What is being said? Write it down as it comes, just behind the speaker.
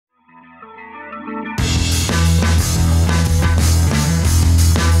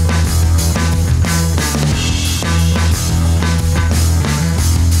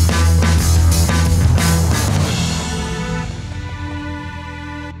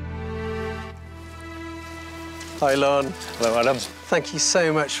Hi, Lorne. Hello, Adam. Thank you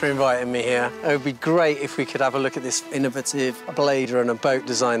so much for inviting me here. It would be great if we could have a look at this innovative Bladerunner boat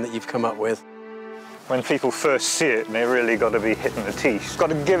design that you've come up with. When people first see it, they really got to be hitting the teeth. Got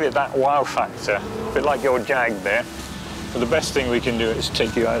to give it that wow factor, a bit like your Jag there. But the best thing we can do is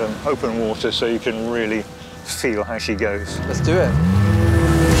take you out on open water so you can really feel how she goes. Let's do it.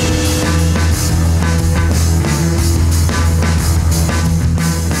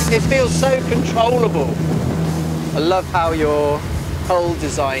 It feels so controllable. I love how your hull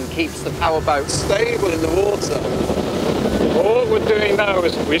design keeps the powerboat stable in the water. Well, what we're doing now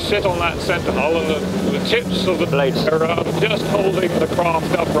is we sit on that centre hull and the tips of the blades are just holding the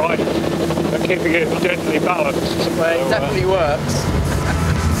craft upright and keeping it gently balanced. Well, it definitely works.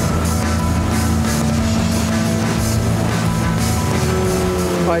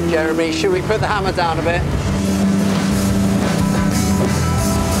 Right, Jeremy, should we put the hammer down a bit?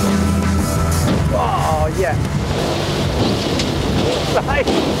 Oh, yeah.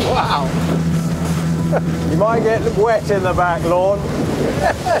 Wow. You might get wet in the back, Lorne.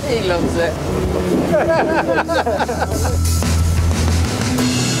 He loves it.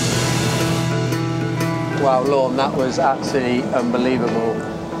 Wow, Lorne, that was absolutely unbelievable.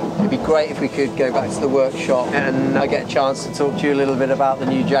 It'd be great if we could go back to the workshop and I get a chance to talk to you a little bit about the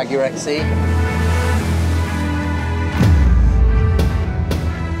new Jaguar XE.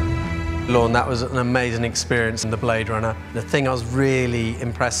 Lorne, that was an amazing experience in the Bladerunner. The thing I was really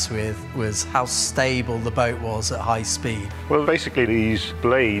impressed with was how stable the boat was at high speed. Well, basically these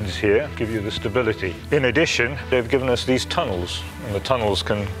blades here give you the stability. In addition, they've given us these tunnels, and the tunnels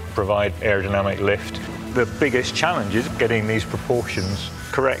can provide aerodynamic lift. The biggest challenge is getting these proportions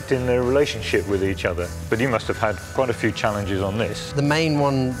correct in their relationship with each other. But you must have had quite a few challenges on this. The main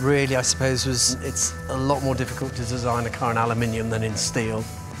one really, I suppose, was it's a lot more difficult to design a car in aluminium than in steel.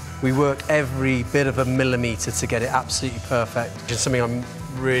 We work every bit of a millimetre to get it absolutely perfect. Just something I'm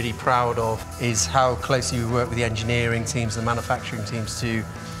really proud of is how closely we work with the engineering teams and the manufacturing teams to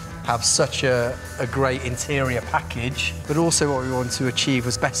have such a great interior package, but also what we wanted to achieve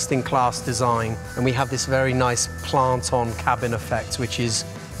was best-in-class design. And we have this very nice plant-on cabin effect, which is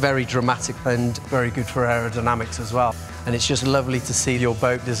very dramatic and very good for aerodynamics as well. And it's just lovely to see your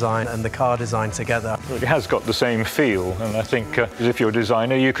boat design and the car design together. It has got the same feel, and I think as if you're a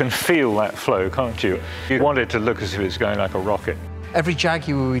designer, you can feel that flow, can't you? You want it to look as if it's going like a rocket. Every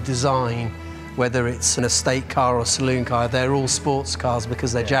Jaguar we design, whether it's an estate car or saloon car, they're all sports cars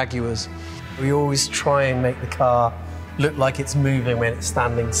because they're Jaguars. We always try and make the car look like it's moving when it's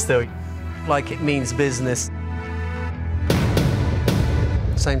standing still, like it means business.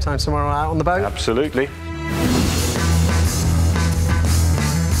 Same time tomorrow out on the boat? Absolutely.